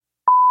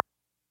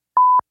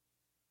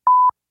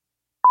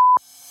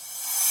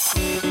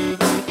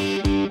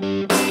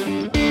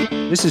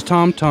This is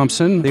Tom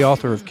Thompson, the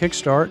author of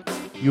Kickstart.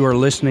 You are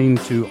listening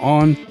to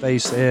On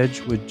Faith's Edge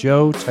with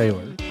Joe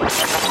Taylor.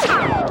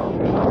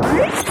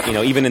 You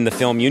know, even in the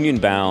film Union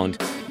Bound,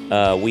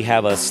 we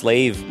have a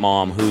slave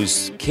mom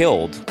who's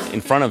killed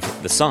in front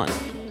of the son.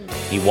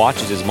 He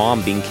watches his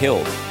mom being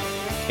killed.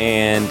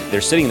 And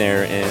they're sitting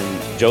there,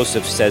 and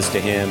Joseph says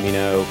to him, you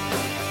know,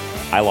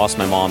 I lost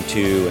my mom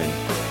too.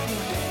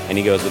 And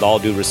he goes, with all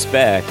due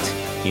respect,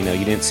 you know,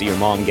 you didn't see your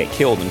mom get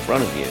killed in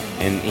front of you.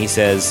 And he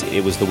says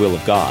it was the will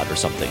of God or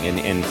something.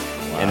 And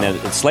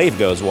the slave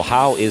goes, well,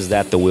 how is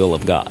that the will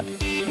of God?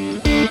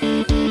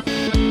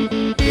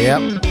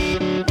 Yep.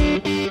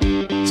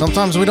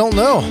 Sometimes we don't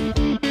know.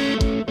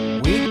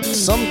 We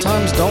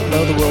sometimes don't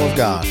know the will of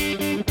God.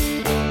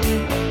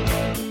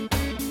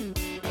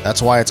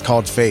 That's why it's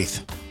called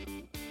faith.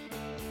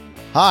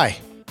 Hi.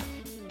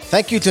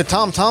 Thank you to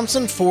Tom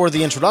Thompson for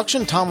the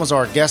introduction. Tom was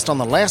our guest on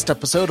the last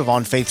episode of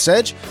On Faith's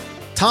Edge.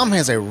 Tom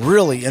has a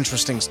really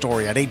interesting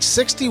story. At age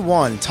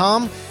 61,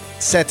 Tom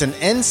set an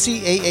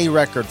NCAA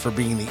record for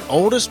being the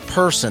oldest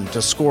person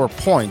to score a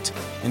point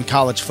in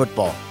college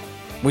football.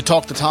 We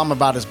talked to Tom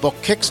about his book,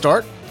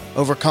 Kickstart,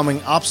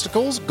 overcoming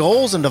obstacles,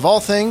 goals, and of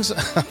all things,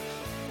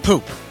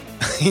 poop.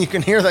 You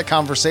can hear that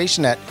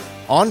conversation at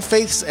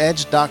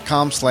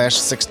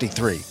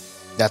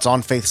onfaithsedge.com/63. That's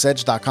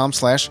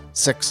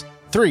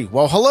onfaithsedge.com/63.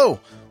 Well, hello.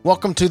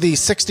 Welcome to the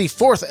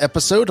 64th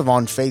episode of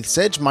On Faith's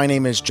Edge. My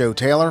name is Joe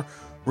Taylor,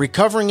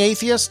 recovering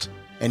atheist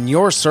and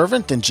your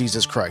servant in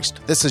Jesus Christ.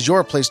 This is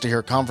your place to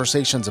hear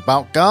conversations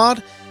about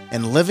God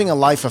and living a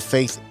life of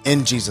faith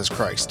in Jesus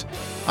Christ.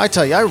 I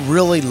tell you, I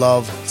really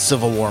love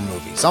Civil War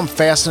movies. I'm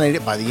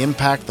fascinated by the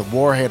impact the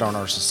war had on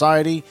our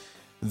society,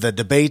 the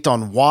debate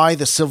on why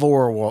the Civil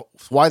War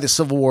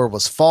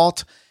was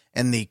fought,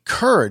 and the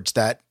courage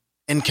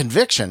and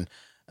conviction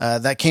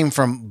that came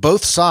from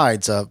both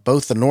sides,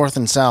 both the North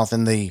and South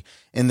in the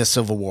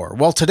Civil War.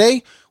 Well,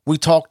 today we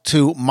talked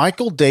to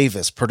Michael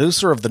Davis,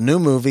 producer of the new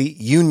movie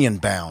Union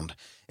Bound.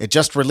 It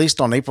just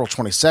released on April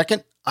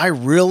 22nd. I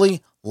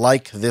really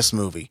like this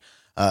movie.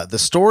 The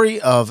story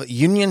of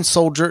Union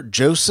soldier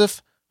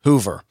Joseph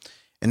Hoover.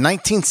 In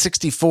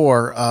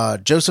 1964,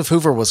 Joseph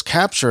Hoover was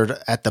captured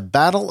at the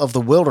Battle of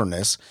the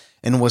Wilderness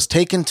and was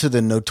taken to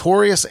the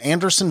notorious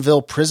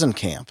Andersonville prison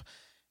camp.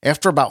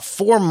 After about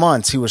 4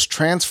 months, he was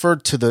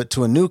transferred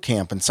to a new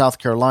camp in South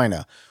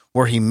Carolina,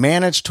 where he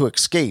managed to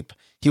escape.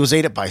 He was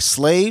aided by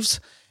slaves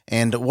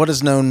and what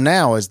is known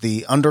now as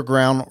the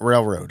Underground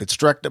Railroad. It's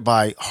directed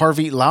by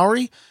Harvey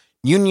Lowry.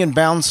 Union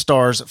Bound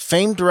stars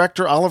famed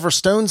director Oliver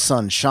Stone's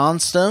son, Sean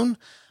Stone,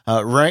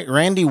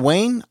 Randy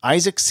Wayne,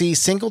 Isaac C.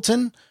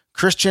 Singleton,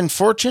 Christian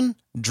Fortune,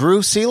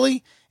 Drew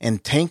Seeley,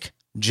 and Tank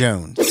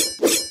Jones.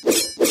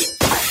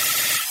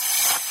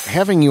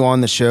 Having you on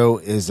the show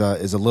is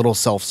a little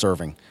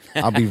self-serving.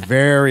 I'll be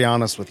very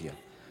honest with you.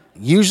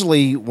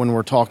 Usually when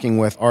we're talking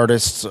with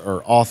artists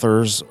or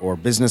authors or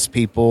business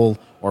people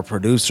or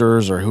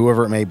producers or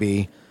whoever it may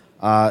be,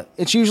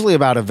 it's usually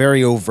about a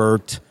very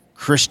overt,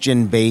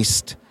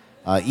 Christian-based,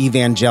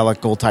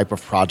 evangelical type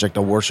of project,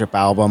 a worship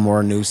album or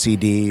a new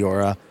CD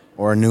or a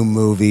new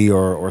movie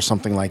or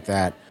something like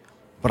that.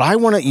 But I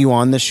wanted you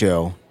on the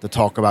show to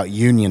talk about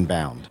Union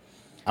Bound.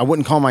 I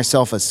wouldn't call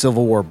myself a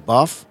Civil War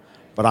buff,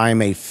 but I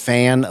am a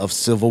fan of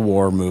Civil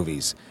War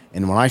movies.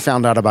 And when I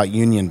found out about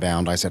Union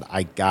Bound, I said,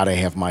 I gotta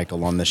have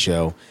Michael on the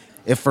show,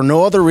 if for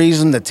no other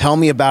reason to tell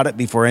me about it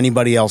before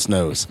anybody else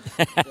knows.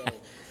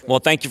 Well,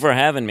 thank you for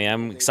having me.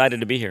 I'm excited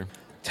to be here.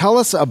 Tell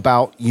us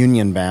about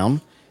Union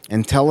Bound,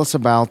 and tell us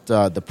about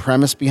the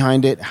premise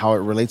behind it, how it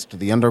relates to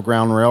the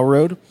Underground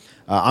Railroad.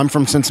 I'm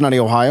from Cincinnati,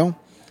 Ohio,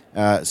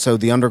 so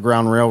the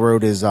Underground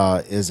Railroad is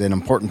an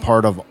important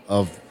part of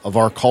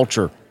our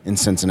culture in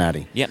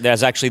Cincinnati. Yeah,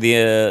 there's actually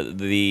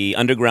the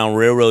Underground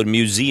Railroad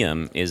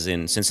Museum is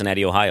in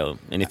Cincinnati, Ohio.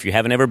 And if you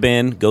haven't ever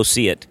been, go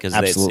see it, because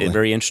it's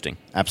very interesting.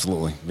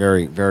 Absolutely.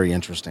 Very, very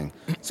interesting.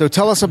 So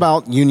tell us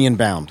about Union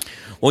Bound.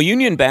 Well,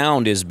 Union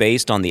Bound is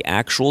based on the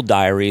actual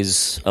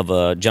diaries of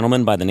a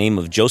gentleman by the name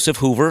of Joseph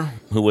Hoover,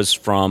 who was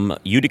from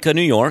Utica,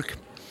 New York.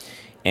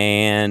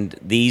 And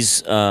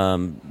these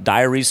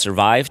diaries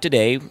survive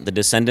today. The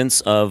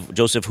descendants of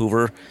Joseph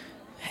Hoover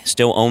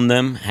still own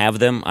them, have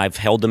them. I've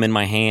held them in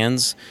my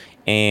hands.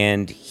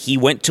 And he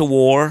went to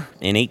war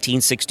in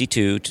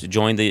 1862 to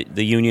join the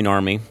Union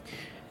Army.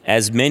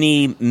 As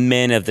many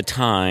men of the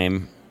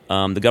time,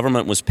 the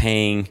government was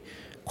paying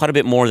quite a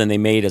bit more than they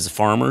made as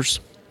farmers.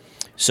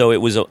 So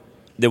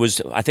there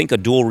was, I think, a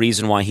dual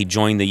reason why he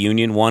joined the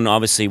Union. One,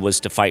 obviously, was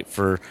to fight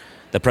for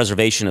the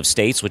preservation of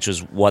states, which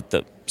is what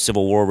the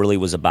Civil War really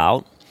was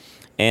about,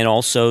 and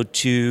also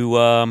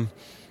to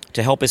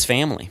help his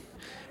family.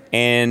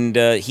 And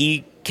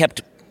he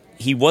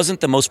wasn't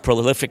the most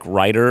prolific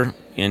writer,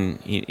 and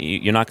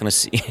you're not going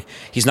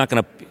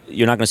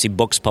to see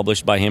books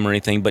published by him or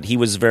anything, but he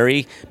was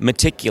very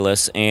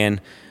meticulous,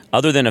 and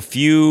other than a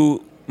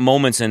few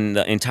moments in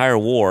the entire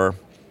war,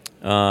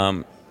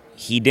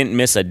 he didn't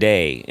miss a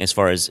day as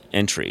far as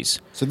entries.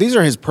 So these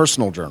are his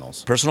personal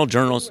journals. Personal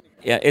journals.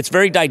 Yeah, it's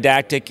very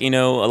didactic. A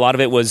lot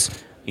of it was,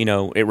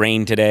 it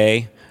rained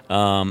today.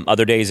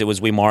 Other days it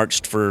was we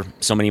marched for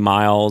so many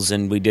miles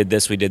and we did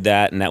this, we did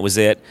that, and that was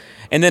it.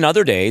 And then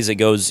other days it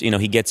goes,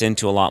 he gets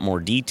into a lot more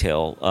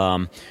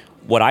detail.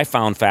 What I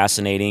found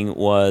fascinating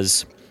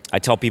was, I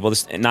tell people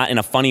this, not in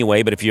a funny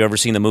way, but if you've ever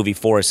seen the movie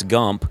Forrest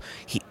Gump,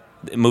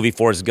 the movie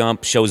Forrest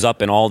Gump shows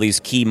up in all these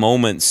key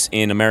moments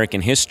in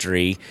American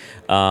history.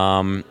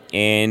 And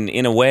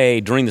in a way,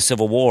 during the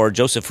Civil War,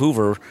 Joseph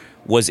Hoover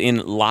was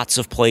in lots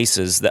of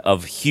places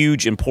of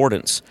huge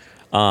importance.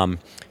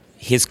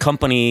 His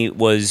company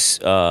was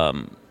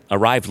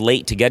arrived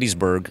late to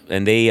Gettysburg,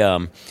 and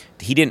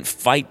he didn't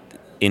fight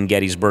in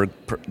Gettysburg,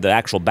 the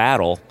actual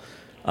battle.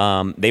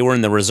 They were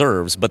in the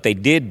reserves, but they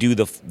did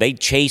they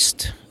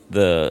chased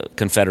the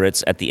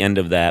Confederates at the end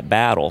of that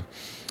battle.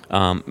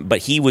 But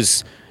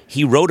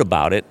he wrote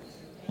about it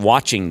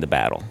watching the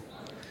battle.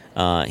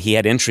 He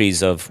had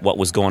entries of what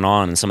was going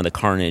on and some of the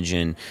carnage,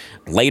 and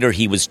later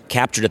he was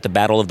captured at the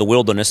Battle of the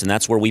Wilderness, and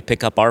that's where we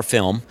pick up our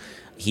film.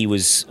 He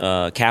was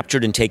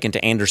captured and taken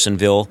to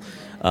Andersonville,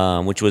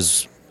 which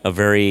was a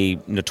very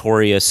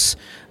notorious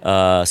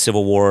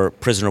Civil War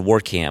prisoner of war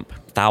camp.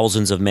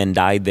 Thousands of men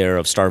died there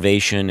of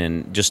starvation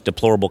and just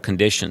deplorable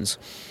conditions.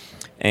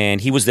 And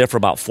he was there for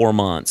about 4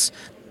 months.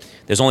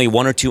 There's only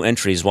 1 or 2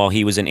 entries while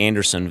he was in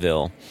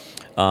Andersonville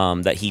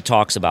that he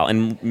talks about,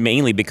 and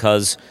mainly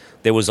because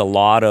there was a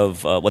lot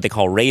of what they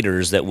call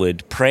raiders that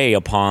would prey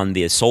upon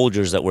the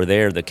soldiers that were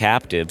there, the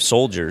captive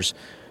soldiers,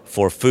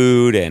 for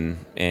food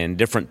and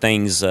different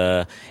things,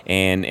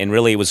 and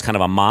really it was kind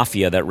of a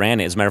mafia that ran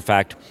it. As a matter of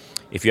fact,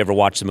 if you ever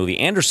watch the movie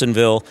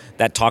Andersonville,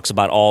 that talks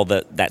about all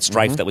that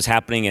strife that was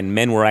happening, and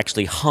men were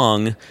actually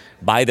hung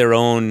by their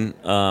own,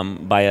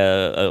 by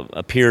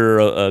a peer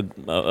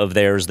of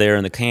theirs there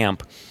in the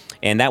camp.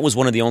 And that was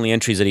one of the only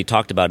entries that he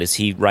talked about, is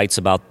he writes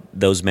about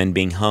those men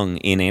being hung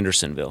in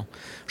Andersonville.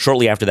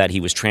 Shortly after that, he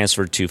was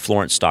transferred to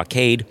Florence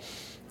Stockade,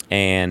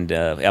 and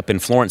up in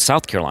Florence,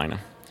 South Carolina.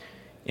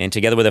 And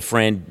together with a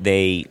friend,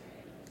 they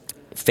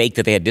faked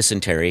that they had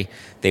dysentery.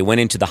 They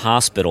went into the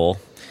hospital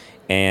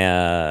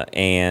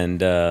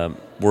and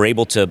were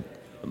able to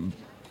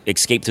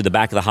escape through the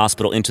back of the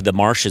hospital into the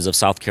marshes of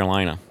South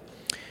Carolina.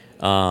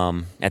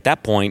 At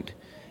that point,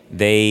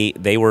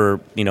 they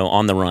were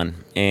on the run,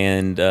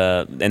 and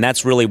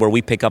that's really where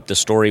we pick up the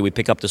story. We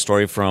pick up the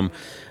story from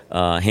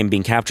him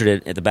being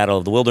captured at the Battle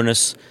of the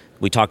Wilderness.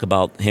 We talk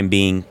about him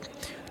being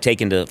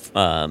taken to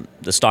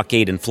the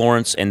stockade in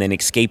Florence and then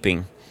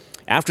escaping.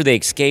 After they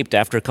escaped,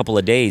 after a couple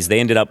of days,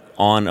 they ended up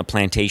on a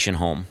plantation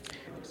home.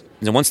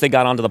 And once they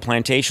got onto the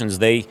plantations,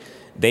 they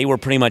were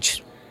pretty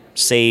much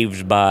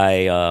saved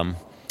by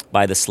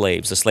the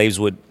slaves. The slaves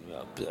would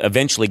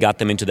eventually got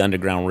them into the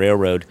Underground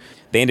Railroad.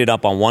 They ended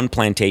up on one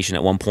plantation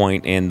at one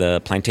point, and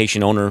the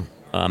plantation owner,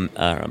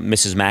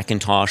 Mrs.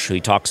 McIntosh, who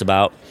he talks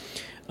about,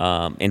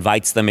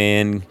 invites them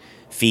in,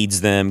 feeds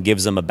them,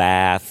 gives them a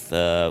bath,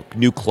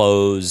 new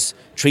clothes,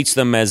 treats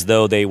them as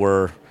though they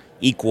were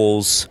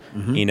equals,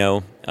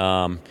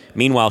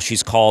 Meanwhile,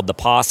 she's called the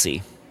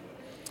posse.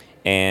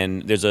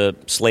 And there's a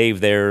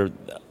slave there,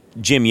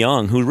 Jim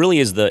Young, who really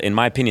is, in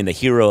my opinion, the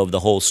hero of the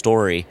whole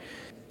story.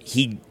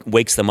 He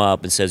wakes them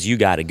up and says, "You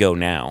got to go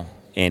now."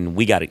 And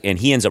and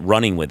he ends up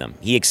running with them.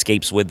 He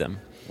escapes with them.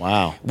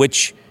 Wow.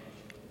 Which,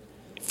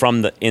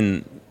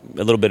 in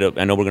a little bit of,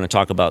 I know we're going to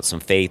talk about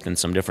some faith and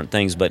some different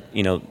things, but,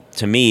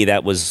 to me,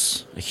 that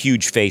was a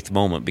huge faith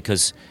moment,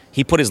 because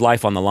he put his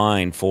life on the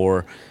line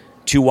for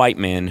 2 white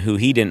men who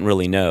he didn't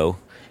really know.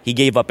 He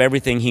gave up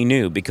everything he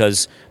knew,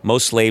 because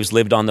most slaves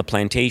lived on the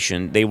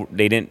plantation. They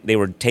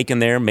were taken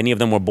there. Many of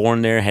them were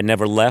born there, had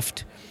never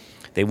left.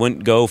 They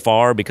wouldn't go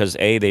far because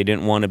they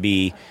didn't want to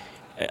be.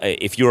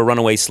 If you were a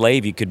runaway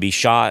slave, you could be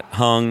shot,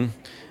 hung,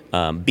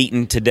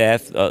 beaten to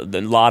death. A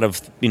lot of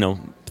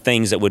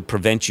things that would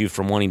prevent you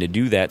from wanting to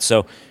do that.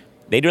 So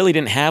they really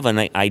didn't have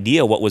an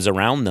idea what was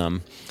around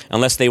them,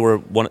 unless they were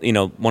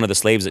one of the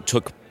slaves that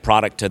took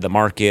product to the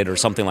market or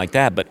something like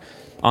that. But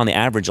on the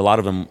average, a lot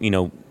of them,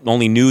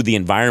 only knew the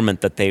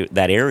environment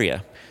that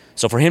area.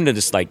 So for him to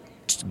just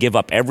give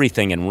up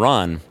everything and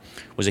run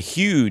was a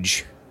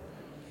huge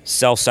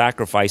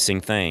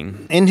self-sacrificing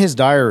thing. In his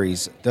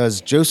diaries,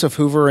 does Joseph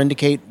Hoover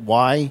indicate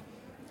why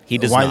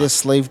this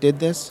slave did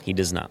this? He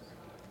does not.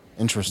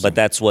 Interesting. But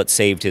that's what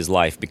saved his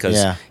life,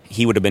 because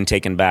he would have been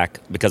taken back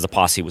because the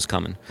posse was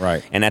coming.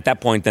 Right. And at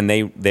that point, then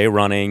they're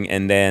running,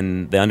 and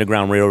then the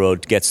Underground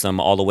Railroad gets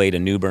them all the way to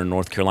New Bern,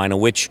 North Carolina,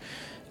 which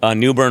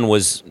New Bern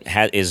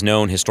is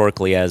known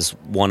historically as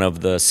one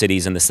of the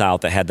cities in the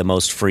South that had the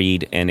most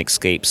freed and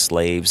escaped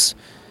slaves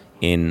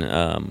in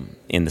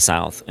the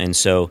South. And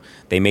so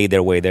they made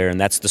their way there,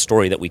 and that's the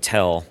story that we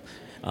tell.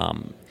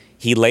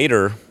 He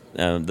later,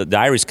 the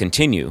diaries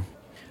continue,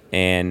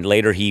 and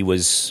later he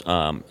was,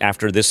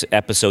 after this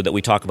episode that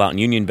we talk about in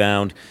Union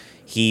Bound,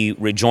 he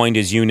rejoined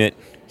his unit.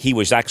 He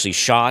was actually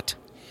shot,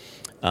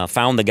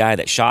 found the guy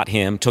that shot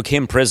him, took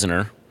him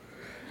prisoner,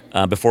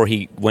 before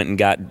he went and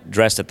got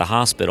dressed at the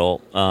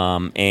hospital,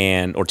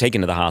 or taken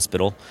to the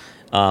hospital.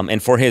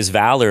 And for his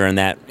valor in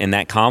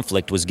that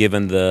conflict was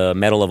given the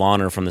Medal of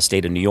Honor from the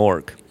state of New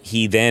York.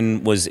 He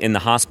then was in the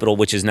hospital,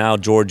 which is now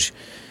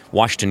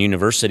Washington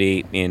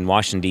University in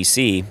Washington,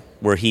 D.C.,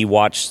 where he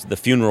watched the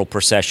funeral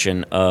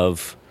procession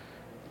of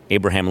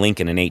Abraham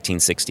Lincoln in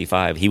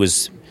 1865. He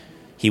was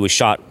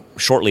shot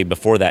shortly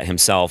before that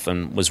himself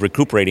and was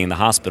recuperating in the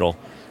hospital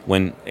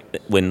when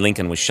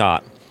Lincoln was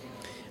shot.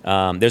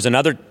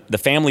 The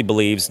family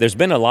believes, there's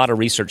been a lot of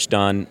research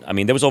done. I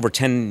mean, there was over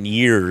 10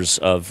 years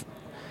of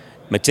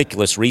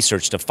meticulous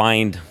research to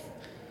find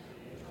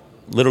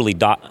literally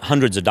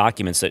hundreds of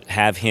documents that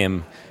have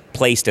him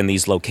placed in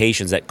these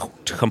locations that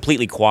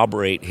completely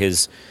corroborate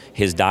his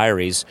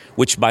diaries,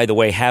 which, by the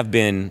way, have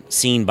been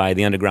seen by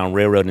the Underground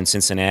Railroad in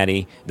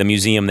Cincinnati, the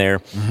museum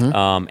there,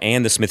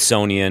 and the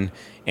Smithsonian,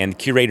 and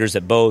curators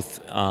at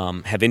both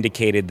have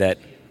indicated that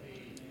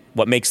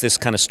what makes this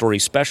kind of story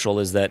special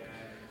is that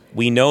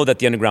we know that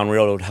the Underground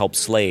Railroad helped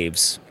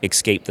slaves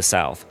escape the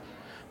South,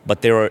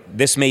 but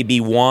this may be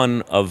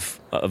one of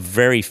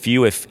very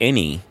few, if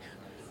any,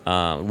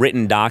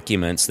 written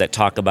documents that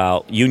talk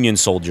about Union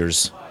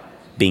soldiers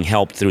being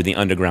helped through the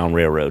Underground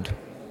Railroad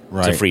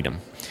to freedom.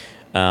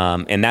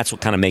 And that's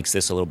what kind of makes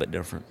this a little bit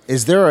different.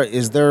 Is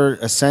there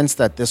a sense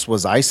that this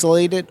was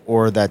isolated,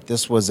 or that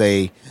this was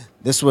a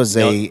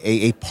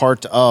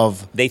part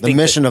of the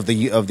mission of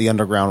the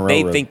Underground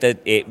Railroad? They think that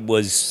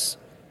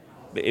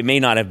it may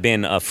not have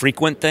been a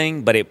frequent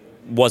thing, but it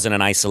wasn't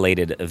an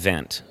isolated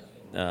event.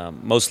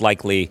 Most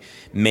likely,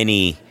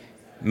 many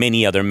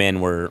other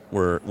men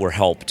were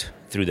helped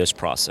through this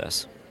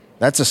process.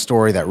 That's a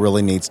story that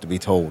really needs to be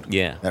told.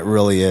 Yeah, that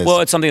really is.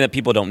 Well, it's something that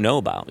people don't know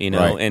about,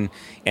 right.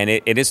 and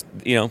it is,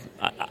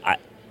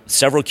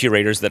 several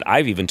curators that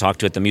I've even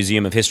talked to at the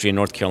Museum of History in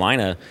North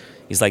Carolina,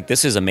 he's like,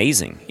 this is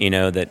amazing,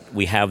 that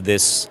we have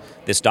this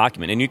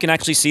document, and you can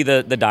actually see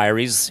the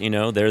diaries,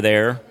 they're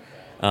there.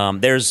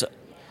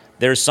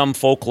 There's some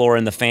folklore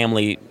in the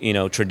family,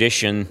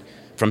 tradition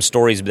from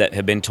stories that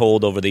have been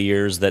told over the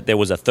years that there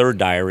was a third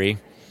diary,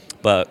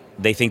 but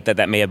they think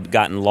that may have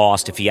gotten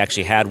lost if he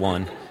actually had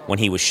one when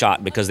he was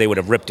shot, because they would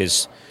have ripped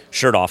his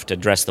shirt off to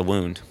dress the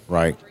wound.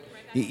 Right.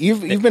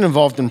 You've been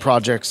involved in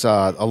projects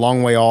A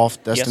Long Way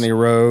Off, Destiny yes.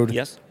 Road,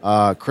 yes.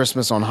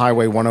 Christmas on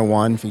Highway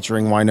 101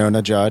 featuring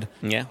Wynonna Judd.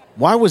 Yeah.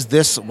 Why was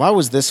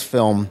this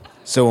film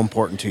so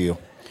important to you?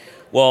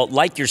 Well,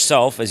 like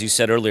yourself, as you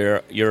said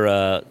earlier,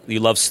 you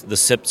love the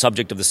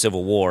subject of the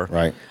Civil War.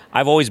 Right.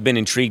 I've always been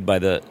intrigued by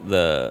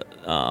the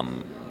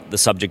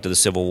subject of the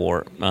Civil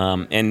War,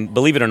 and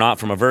believe it or not,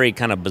 from a very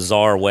kind of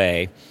bizarre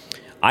way.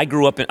 I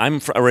grew up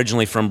I'm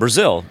originally from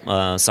Brazil,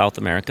 South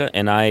America,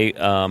 and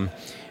I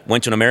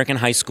went to an American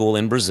high school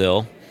in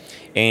Brazil,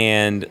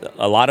 and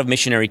a lot of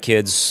missionary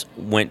kids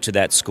went to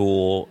that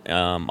school.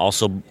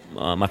 Also,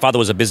 my father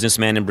was a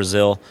businessman in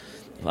Brazil.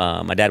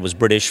 My dad was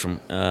British,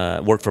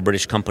 worked for a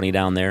British company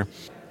down there.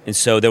 And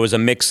so there was a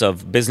mix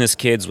of business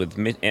kids with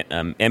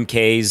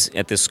MKs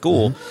at this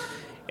school.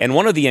 Mm-hmm. And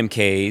one of the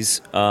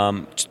MKs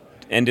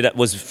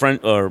was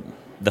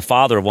the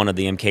father of one of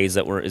the MKs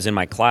that is in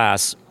my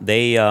class.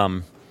 They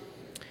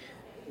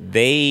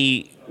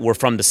were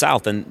from the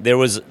South, and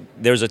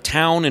there's a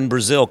town in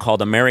Brazil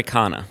called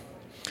Americana.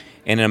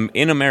 And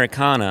in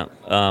Americana,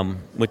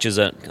 which is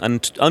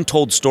an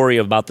untold story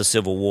about the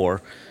Civil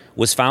War,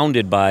 was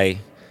founded by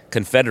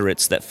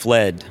Confederates that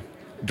fled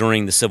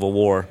during the Civil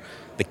War.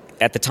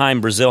 At the time,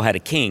 Brazil had a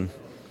king,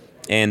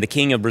 and the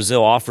king of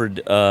Brazil offered,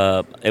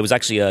 it was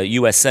actually a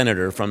U.S.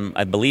 senator from,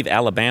 I believe,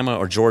 Alabama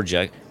or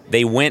Georgia.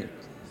 They went,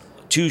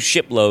 2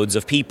 shiploads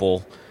of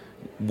people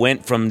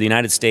went from the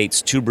United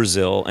States to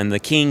Brazil, and the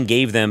king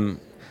gave them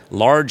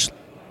large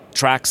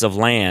tracts of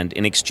land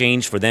in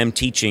exchange for them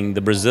teaching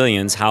the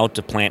Brazilians how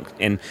to plant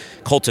and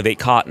cultivate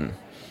cotton,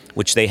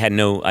 which they had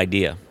no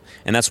idea.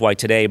 And that's why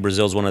today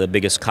Brazil is one of the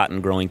biggest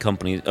cotton-growing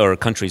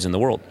countries in the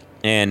world.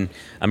 And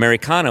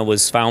Americana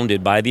was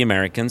founded by the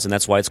Americans, and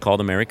that's why it's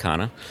called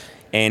Americana.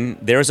 And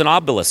there's an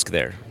obelisk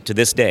there to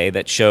this day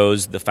that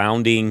shows the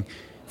founding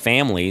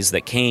families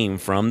that came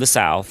from the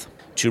South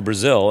to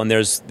Brazil. And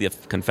there's the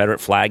Confederate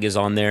flag is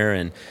on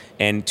there.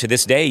 And to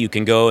this day, you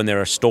can go and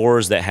there are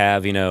stores that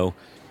have,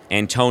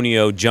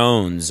 Antonio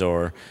Jones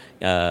or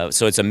so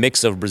it's a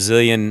mix of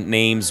Brazilian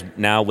names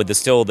now with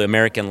still the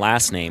American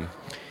last name.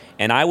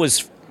 And I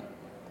was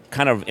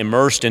kind of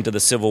immersed into the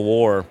Civil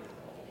War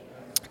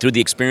through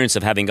the experience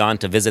of having gone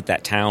to visit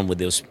that town with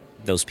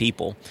those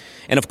people.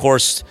 And of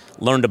course,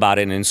 learned about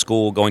it in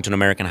school, going to an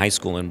American high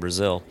school in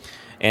Brazil.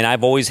 And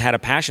I've always had a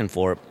passion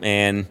for it.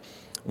 And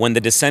when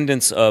the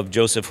descendants of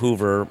Joseph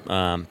Hoover,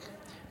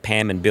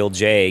 Pam and Bill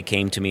Jay,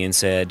 came to me and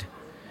said,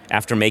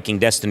 after making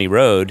Destiny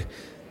Road,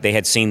 they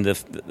had seen there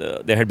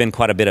had been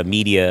quite a bit of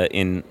media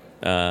in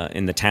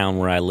the town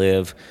where I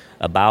live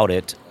about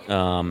it.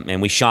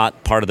 And we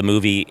shot part of the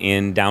movie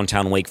in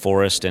downtown Wake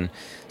Forest, and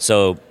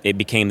so it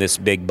became this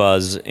big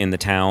buzz in the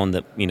town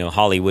that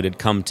Hollywood had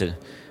come to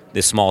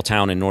this small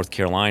town in North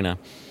Carolina.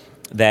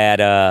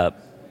 That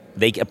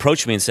they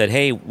approached me and said,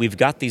 "Hey, we've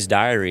got these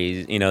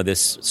diaries,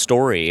 this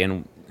story."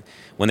 And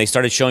when they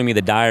started showing me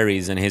the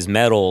diaries and his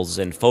medals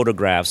and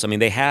photographs, I mean,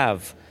 they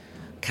have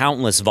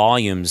countless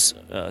volumes,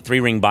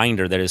 3-ring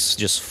binder that is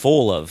just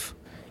full of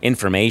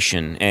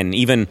information, and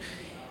even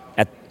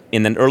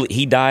in the early,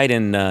 he died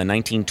in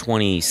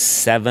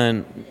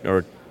 1927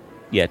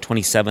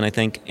 27, I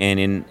think.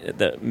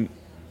 And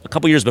a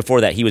couple years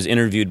before that, he was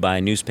interviewed by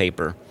a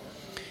newspaper.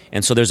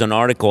 And so there's an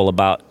article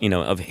about,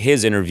 of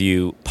his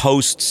interview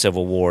post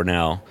Civil War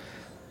now,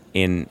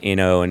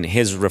 and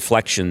his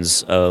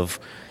reflections of,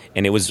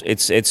 and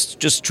it's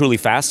just truly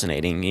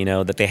fascinating,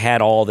 that they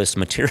had all this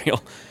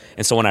material.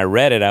 And so when I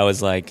read it, I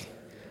was like,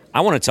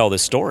 I want to tell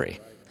this story.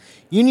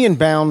 Union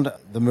Bound,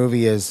 the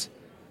movie is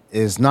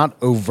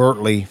not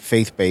overtly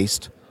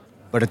faith-based,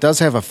 but it does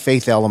have a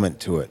faith element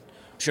to it.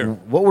 Sure.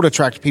 What would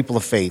attract people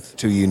of faith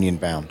to Union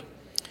Bound?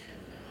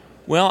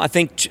 Well, I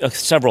think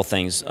several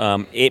things.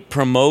 It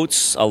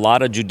promotes a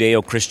lot of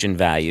Judeo-Christian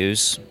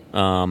values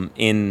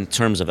in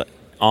terms of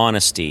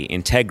honesty,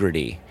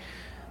 integrity.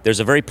 There's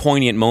a very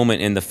poignant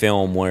moment in the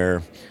film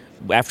where,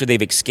 after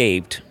they've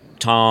escaped,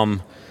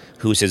 Tom,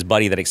 who's his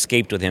buddy that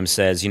escaped with him,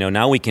 says,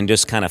 now we can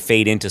just kind of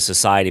fade into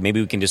society.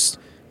 Maybe we can just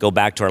go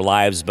back to our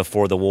lives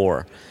before the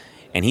war.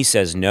 And he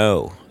says,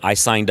 no, I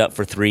signed up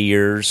for 3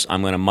 years.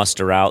 I'm going to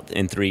muster out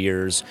in 3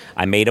 years.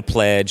 I made a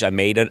pledge.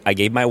 I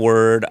gave my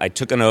word. I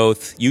took an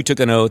oath. You took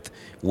an oath.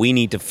 We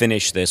need to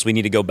finish this. We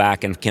need to go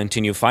back and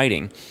continue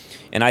fighting.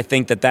 And I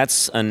think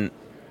that's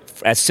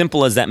as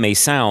simple as that may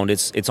sound,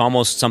 it's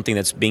almost something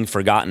that's being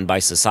forgotten by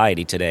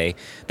society today,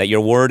 that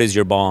your word is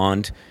your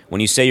bond. When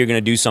you say you're going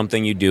to do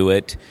something, you do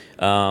it.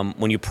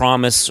 When you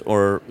promise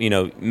or,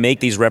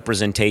 make these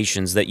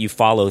representations, that you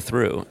follow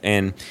through,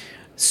 and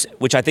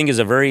which I think is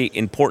a very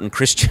important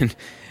Christian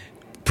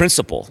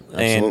principle.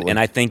 And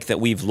I think that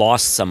we've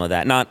lost some of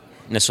that, not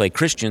necessarily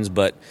Christians,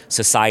 but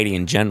society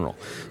in general.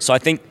 So I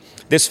think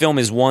this film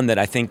is one that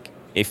I think,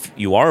 if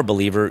you are a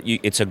believer,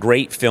 it's a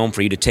great film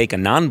for you to take a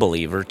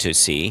non-believer to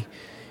see,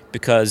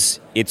 because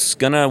it's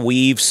going to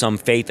weave some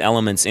faith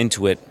elements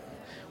into it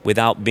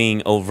without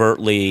being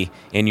overtly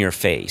in your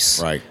face.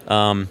 Right.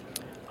 I'm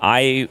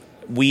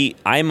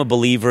a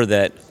believer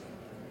that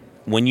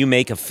when you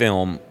make a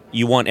film,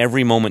 you want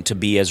every moment to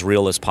be as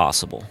real as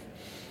possible.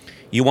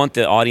 You want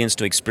the audience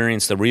to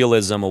experience the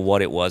realism of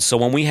what it was. So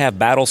when we have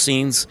battle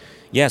scenes,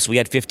 yes, we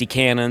had 50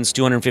 cannons,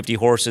 250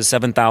 horses,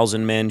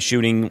 7,000 men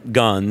shooting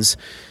guns,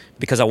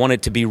 because I want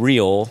it to be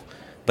real.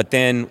 But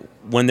then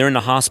when they're in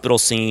the hospital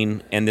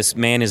scene and this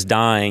man is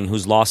dying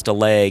who's lost a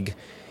leg,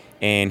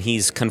 and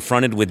he's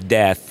confronted with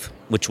death,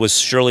 which was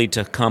surely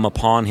to come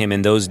upon him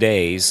in those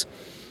days,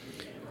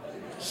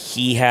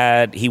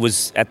 he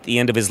was at the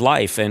end of his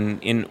life,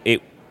 and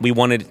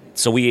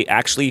we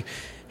actually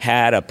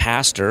had a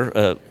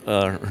pastor,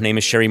 her name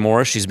is Sherry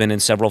Morris, she's been in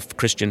several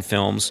Christian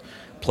films,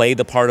 play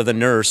the part of the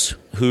nurse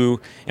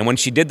and when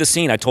she did the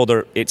scene, I told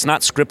her, it's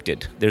not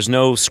scripted. There's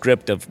no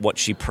script of what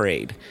she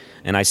prayed.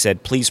 And I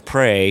said, please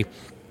pray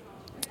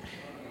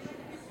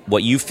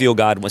what you feel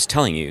God was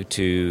telling you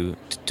to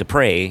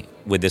pray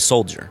with this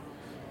soldier.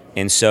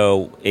 And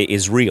so it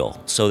is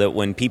real, so that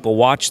when people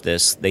watch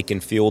this, they can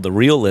feel the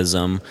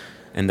realism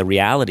and the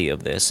reality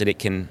of this, and it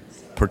can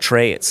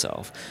portray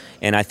itself.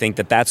 And I think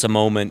that that's a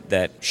moment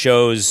that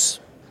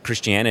shows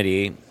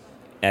Christianity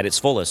at its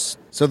fullest.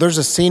 So there's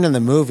a scene in the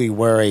movie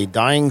where a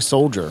dying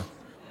soldier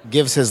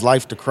gives his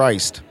life to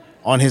Christ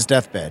on his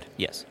deathbed.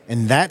 Yes.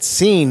 And that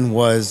scene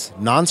was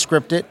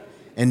non-scripted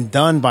and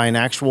done by an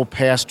actual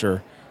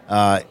pastor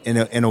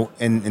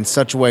in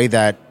such a way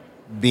that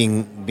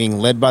being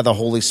led by the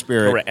Holy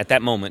Spirit. Correct. At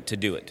that moment to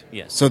do it.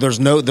 Yes. So there's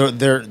no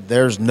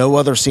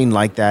other scene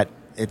like that.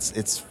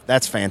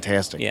 That's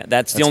fantastic. Yeah,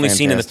 that's the only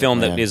scene in the film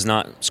that is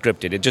not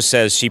scripted. It just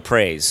says she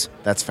prays.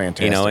 That's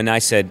fantastic. And I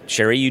said,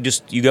 Sherry, you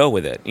go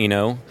with it.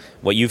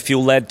 What you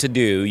feel led to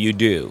do, you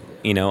do.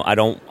 We're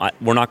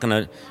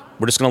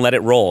just gonna let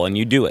it roll, and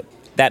you do it.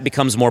 That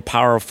becomes more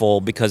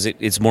powerful because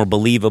it's more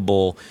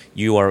believable.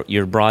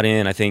 You're brought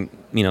in. I think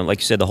like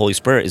you said, the Holy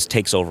Spirit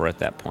takes over at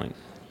that point.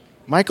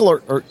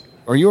 Michael,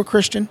 are you a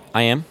Christian?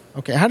 I am.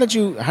 Okay. How did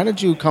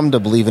you come to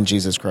believe in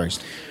Jesus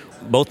Christ?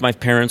 Both my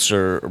parents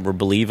were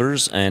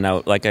believers, and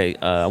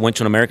I went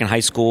to an American high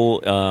school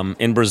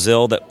in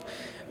Brazil that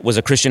was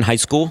a Christian high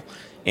school,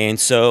 and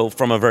so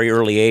from a very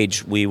early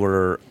age we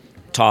were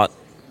taught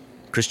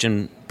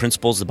Christian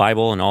principles, the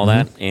Bible, and all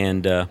that,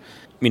 and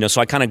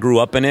so I kind of grew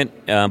up in it,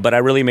 but I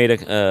really made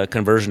a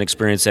conversion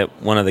experience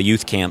at one of the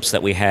youth camps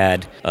that we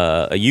had.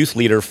 A youth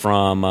leader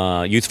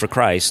from Youth for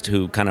Christ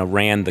who kind of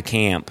ran the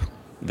camp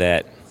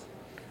that.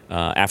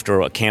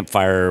 After a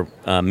campfire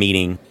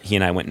meeting, he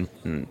and I went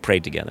and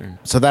prayed together.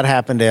 So that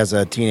happened as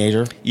a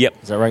teenager?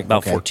 Yep. Is that right?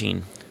 About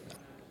 14.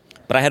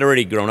 But I had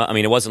already grown up. I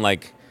mean, it wasn't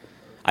like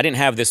I didn't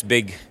have this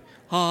big.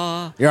 You're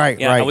right.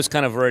 Yeah, right. I was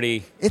kind of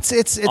already. It's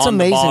on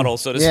amazing. The bottle,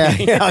 so to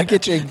speak. Yeah, I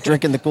get you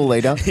drinking the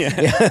Kool-Aid. Huh?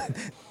 Yeah.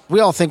 We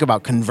all think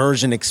about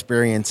conversion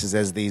experiences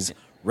as these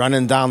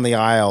running down the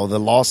aisle, the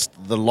lost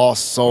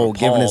soul, Paul,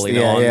 giving us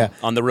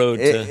on the road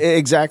to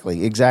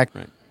exactly.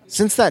 Right.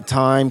 Since that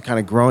time, kind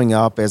of growing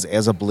up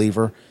as a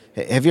believer,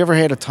 have you ever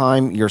had a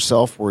time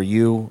yourself where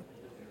you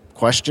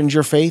questioned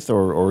your faith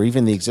or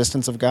even the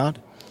existence of God?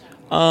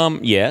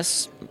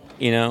 Yes.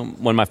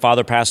 When my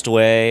father passed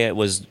away, it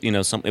was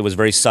it was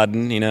very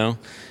sudden.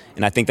 And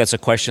And I think that's a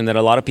question that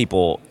a lot of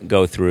people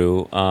go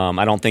through.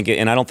 I don't think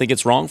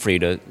it's wrong for you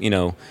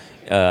to,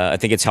 I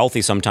think it's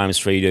healthy sometimes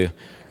for you to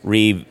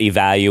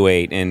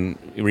reevaluate and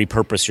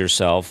repurpose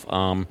yourself.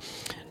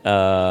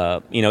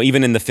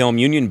 Even in the film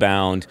Union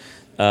Bound,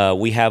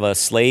 we have a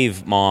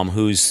slave mom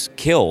who's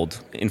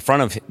killed in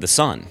front of the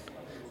son.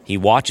 He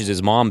watches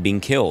his mom being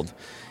killed.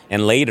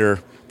 And later,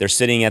 they're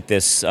sitting at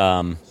this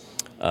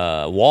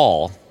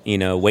wall,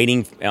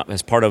 waiting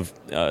as part of,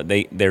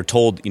 they're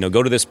told,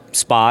 go to this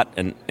spot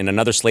and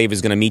another slave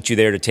is going to meet you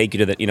there to take you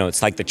to the,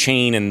 it's like the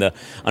chain and the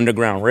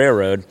Underground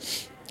Railroad.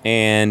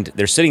 And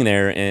they're sitting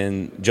there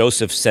and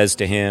Joseph says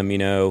to him,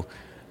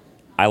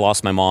 I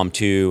lost my mom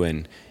too,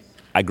 and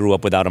I grew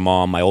up without a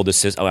mom. My oldest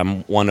sister,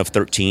 I'm one of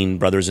 13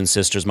 brothers and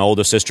sisters. My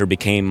older sister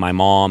became my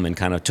mom and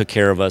kind of took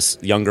care of us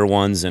younger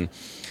ones. And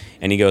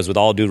he goes, with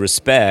all due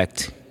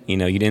respect, you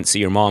didn't see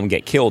your mom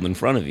get killed in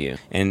front of you.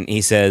 And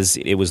he says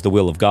it was the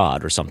will of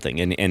God or something.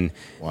 And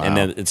Wow.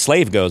 And the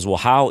slave goes, well,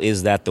 how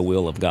is that the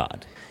will of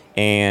God?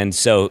 And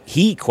so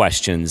he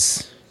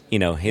questions,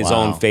 his Wow.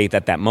 own faith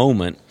at that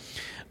moment,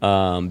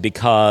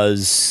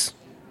 because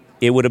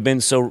it would have been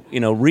so,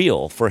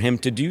 real for him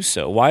to do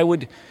so. Why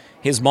would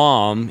his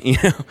mom,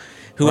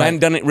 who Right. hadn't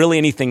done really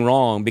anything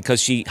wrong, because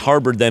she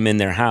harbored them in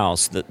their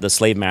house, the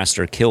slave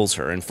master kills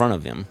her in front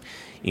of him.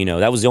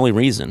 That was the only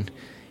reason.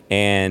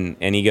 And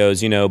he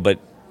goes, but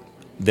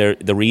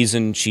the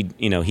reason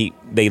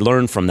they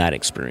learned from that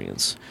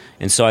experience.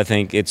 And so I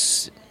think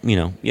it's,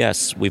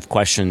 yes, we've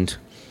questioned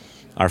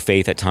our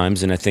faith at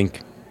times, and I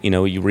think, you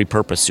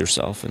repurpose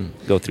yourself and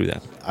go through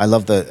that. I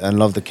love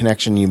the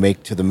connection you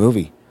make to the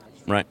movie.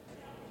 Right.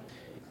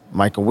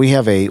 Michael, we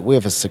have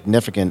a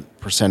significant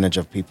percentage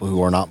of people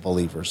who are not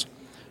believers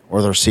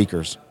or they're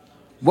seekers.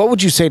 What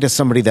would you say to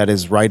somebody that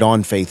is right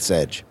on faith's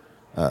edge,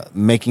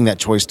 making that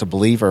choice to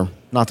believe or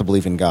not to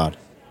believe in God?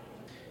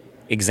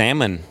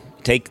 Examine.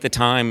 Take the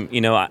time.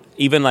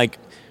 Even like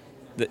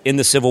in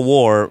the Civil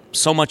War,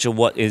 so much of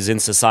what is in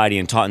society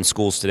and taught in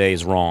schools today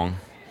is wrong.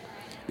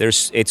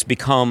 It's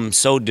become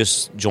so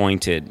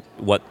disjointed.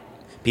 What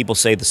people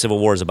say the Civil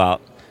War is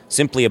about,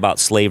 simply about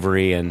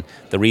slavery, and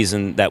the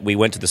reason that we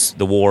went to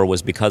the war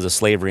was because of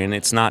slavery, and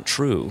it's not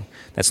true.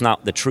 That's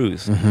not the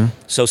truth. Mm-hmm.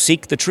 So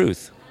seek the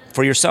truth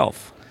for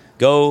yourself.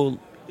 Go,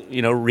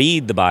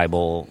 read the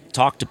Bible,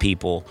 talk to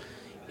people,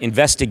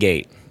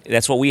 investigate.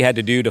 That's what we had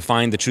to do to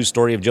find the true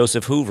story of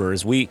Joseph Hoover.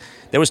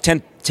 There was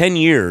 10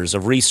 years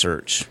of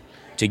research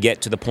to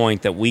get to the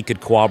point that we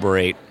could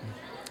corroborate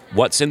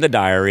what's in the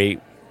diary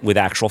with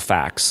actual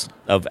facts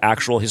of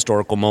actual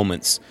historical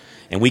moments.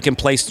 And we can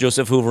place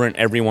Joseph Hoover in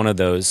every one of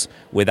those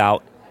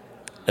without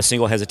a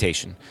single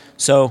hesitation.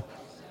 So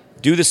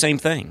do the same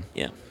thing.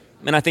 Yeah.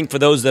 And I think for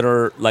those that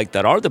are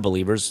the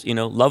believers,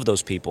 love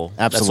those people.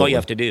 Absolutely. That's all you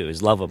have to do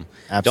is love them.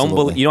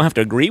 Absolutely. You don't have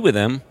to agree with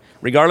them,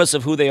 regardless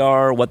of who they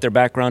are, what their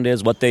background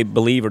is, what they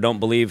believe or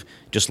don't believe.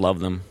 Just love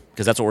them,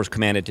 because that's what we're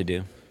commanded to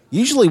do.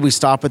 Usually we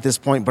stop at this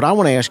point, but I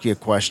want to ask you a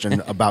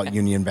question about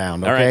Union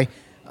Bound, okay?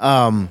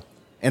 All right.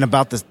 And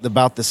about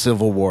the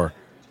Civil War.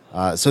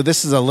 So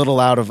this is a little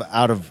out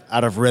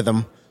of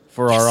rhythm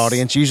for our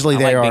audience. Usually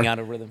I like being out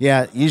of rhythm.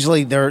 Yeah,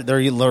 usually they're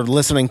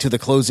listening to the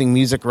closing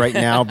music right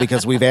now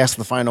because we've asked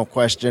the final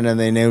question and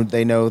they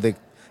know that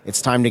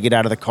it's time to get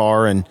out of the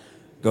car and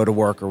go to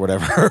work or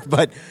whatever.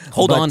 but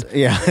hold on.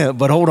 Yeah,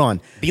 but hold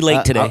on. Be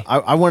late today.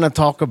 I want to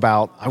talk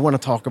about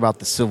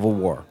the Civil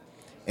War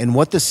and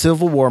what the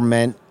Civil War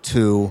meant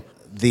to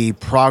the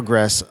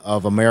progress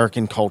of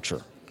American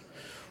culture.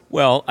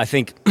 Well, I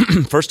think,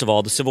 first of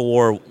all, the Civil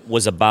War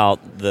was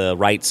about the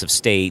rights of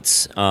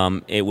states.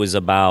 It was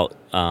about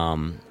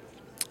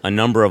a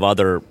number of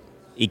other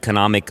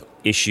economic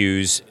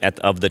issues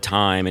of the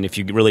time. And if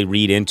you really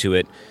read into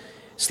it,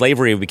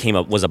 slavery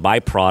was a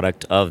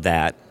byproduct of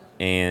that.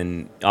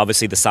 And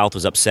obviously the South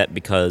was upset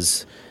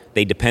because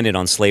they depended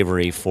on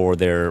slavery for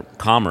their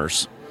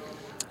commerce.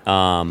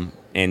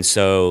 And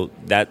so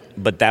that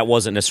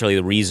wasn't necessarily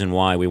the reason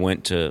why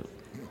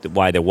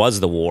why there was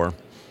the war.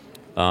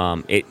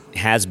 It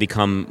has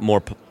become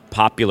more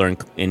popular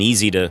and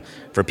easy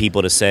for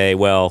people to say,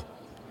 well,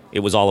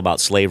 it was all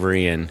about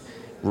slavery and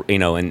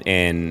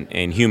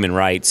human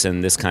rights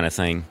and this kind of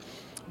thing.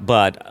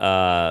 But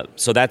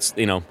so that's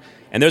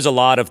and there's a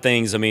lot of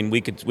things. I mean,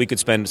 we could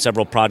spend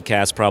several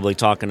podcasts probably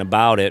talking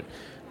about it,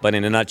 but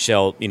in a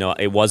nutshell,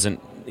 it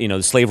wasn't.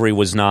 Slavery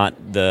was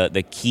not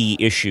the key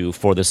issue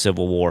for the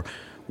Civil War.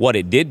 What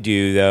it did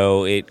do,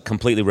 though, it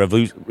completely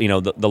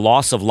the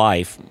loss of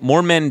life.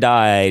 More men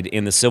died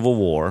in the Civil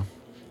War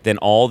than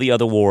all the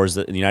other wars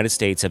that the United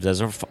States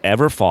has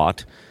ever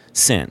fought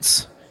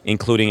since,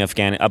 including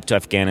up to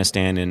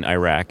Afghanistan and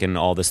Iraq and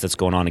all this that's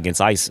going on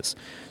against ISIS.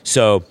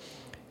 So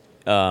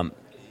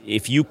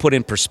if you put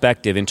in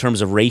perspective in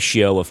terms of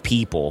ratio of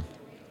people,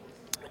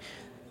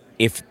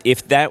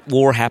 if that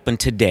war happened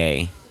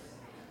today,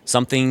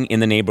 something in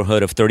the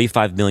neighborhood of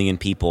 35 million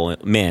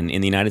men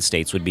in the United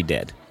States would be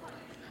dead.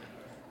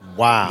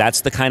 Wow.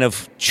 That's the kind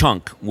of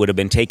chunk would have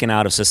been taken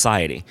out of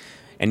society.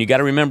 And you got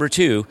to remember,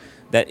 too,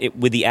 that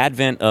with the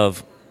advent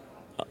of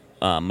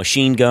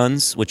machine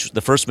guns, which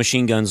the first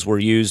machine guns were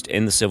used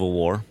in the Civil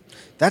War.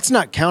 That's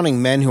not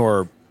counting men who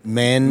are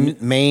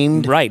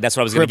maimed. Right, that's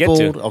what I was going to get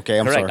to. Okay,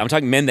 I'm Correct. sorry. I'm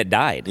talking men that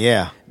died.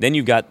 Yeah. Then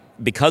you've got,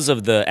 because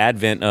of the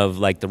advent of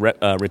like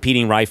the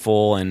repeating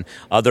rifle and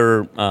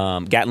other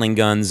Gatling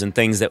guns and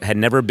things that had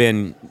never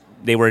been,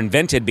 they were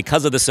invented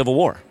because of the Civil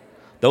War.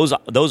 Those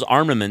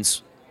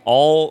armaments,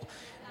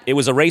 it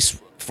was a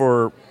race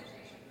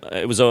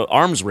it was an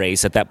arms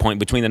race at that point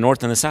between the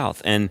North and the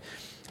South. And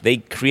they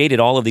created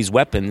all of these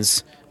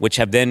weapons, which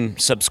have then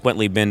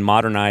subsequently been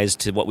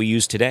modernized to what we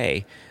use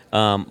today.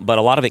 But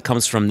a lot of it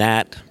comes from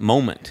that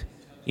moment,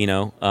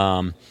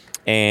 and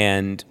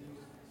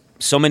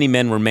so many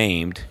men were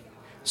maimed.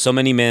 So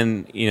many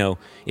men,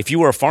 if you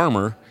were a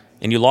farmer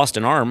and you lost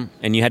an arm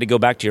and you had to go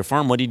back to your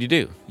farm, what did you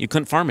do? You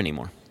couldn't farm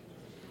anymore.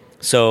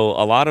 So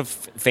a lot of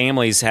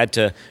families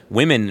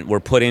women were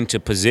put into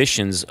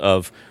positions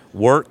of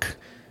work.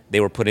 They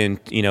were put in,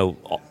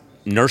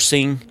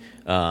 nursing,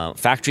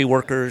 factory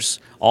workers,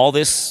 all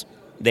this.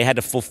 They had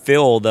to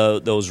fulfill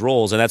those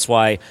roles. And that's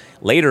why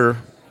later,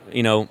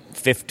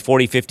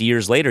 40, 50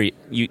 years later,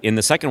 in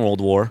the Second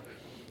World War,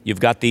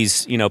 you've got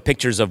these,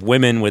 pictures of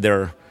women with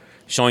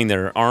showing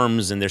their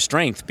arms and their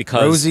strength,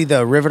 because Rosie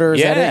the Riveter,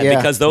 is that it? Yeah,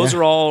 because those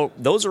are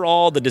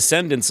all the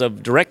descendants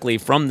of directly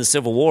from the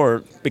Civil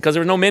War, because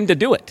there were no men to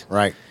do it.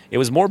 Right. It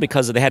was more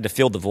because they had to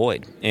fill the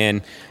void,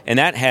 and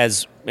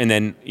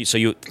then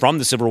from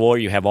the Civil War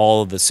you have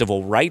all of the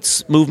civil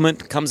rights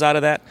movement comes out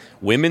of that,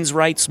 women's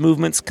rights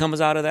movements comes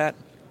out of that.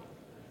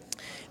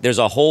 There's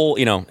a whole,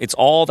 it's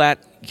all that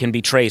can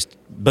be traced,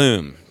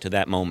 boom, to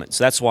that moment.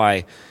 So that's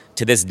why,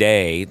 to this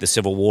day, the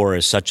Civil War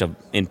is such a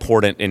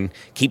important and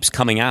keeps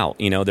coming out.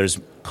 There's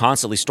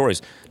constantly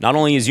stories. Not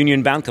only is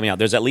Union Bound coming out,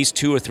 there's at least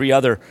 2 or 3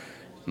 other.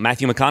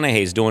 Matthew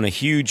McConaughey's doing a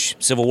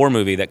huge Civil War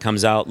movie that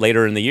comes out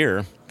later in the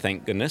year.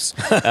 Thank goodness,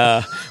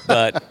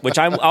 but which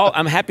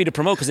I'm happy to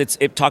promote, because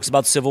it talks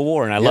about Civil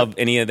War, and I love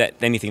anything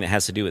that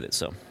has to do with it.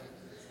 So,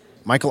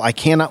 Michael, I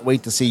cannot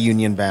wait to see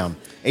Union Bound.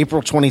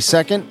 April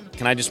 22nd.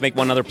 Can I just make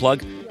one other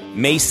plug?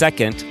 May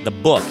 2nd, the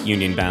book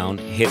Union Bound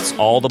hits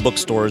all the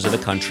bookstores of the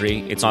country.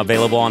 It's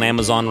available on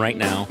Amazon right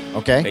now.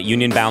 Okay.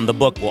 Union Bound, the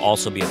book, will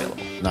also be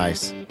available.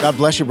 Nice. God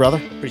bless you,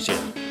 brother. Appreciate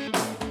it.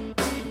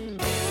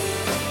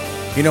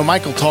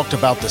 Michael talked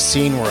about the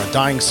scene where a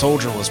dying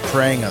soldier was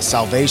praying a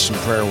salvation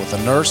prayer with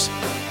a nurse.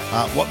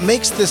 What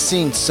makes this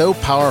scene so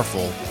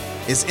powerful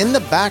is, in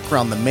the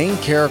background, the main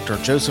character,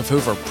 Joseph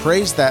Hoover,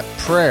 prays that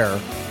prayer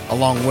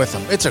along with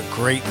him. It's a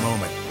great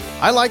moment.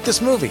 I like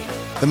this movie.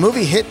 The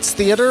movie hits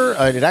theater.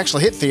 It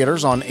actually hit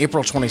theaters on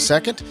April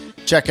 22nd.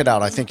 Check it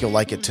out. I think you'll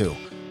like it too.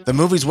 The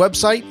movie's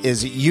website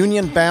is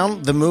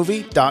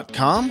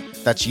unionboundthemovie.com.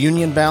 That's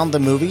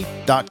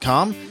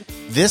unionboundthemovie.com.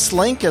 This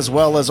link, as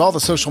well as all the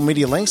social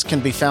media links, can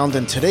be found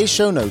in today's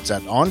show notes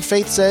at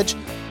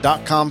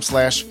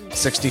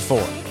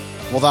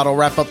onfaithsedge.com/64. Well, that'll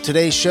wrap up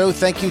today's show.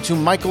 Thank you to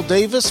Michael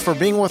Davis for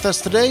being with us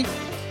today,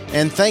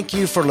 and thank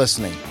you for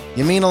listening.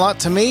 You mean a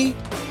lot to me,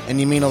 and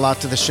you mean a lot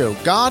to the show.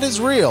 God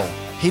is real.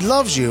 He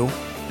loves you,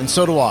 and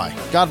so do I.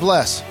 God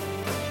bless.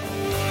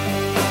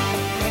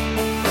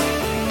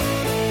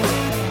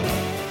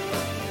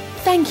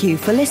 Thank you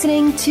for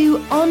listening to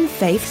On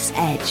Faith's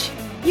Edge.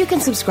 You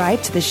can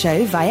subscribe to the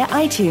show via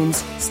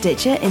iTunes,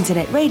 Stitcher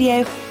Internet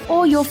Radio,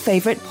 or your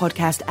favorite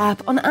podcast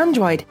app on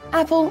Android,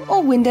 Apple,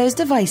 or Windows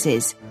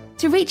devices.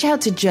 To reach out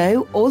to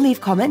Joe or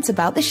leave comments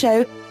about the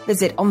show,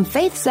 visit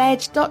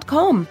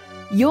onfaithsedge.com.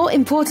 You're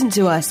important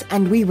to us,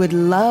 and we would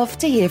love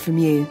to hear from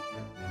you.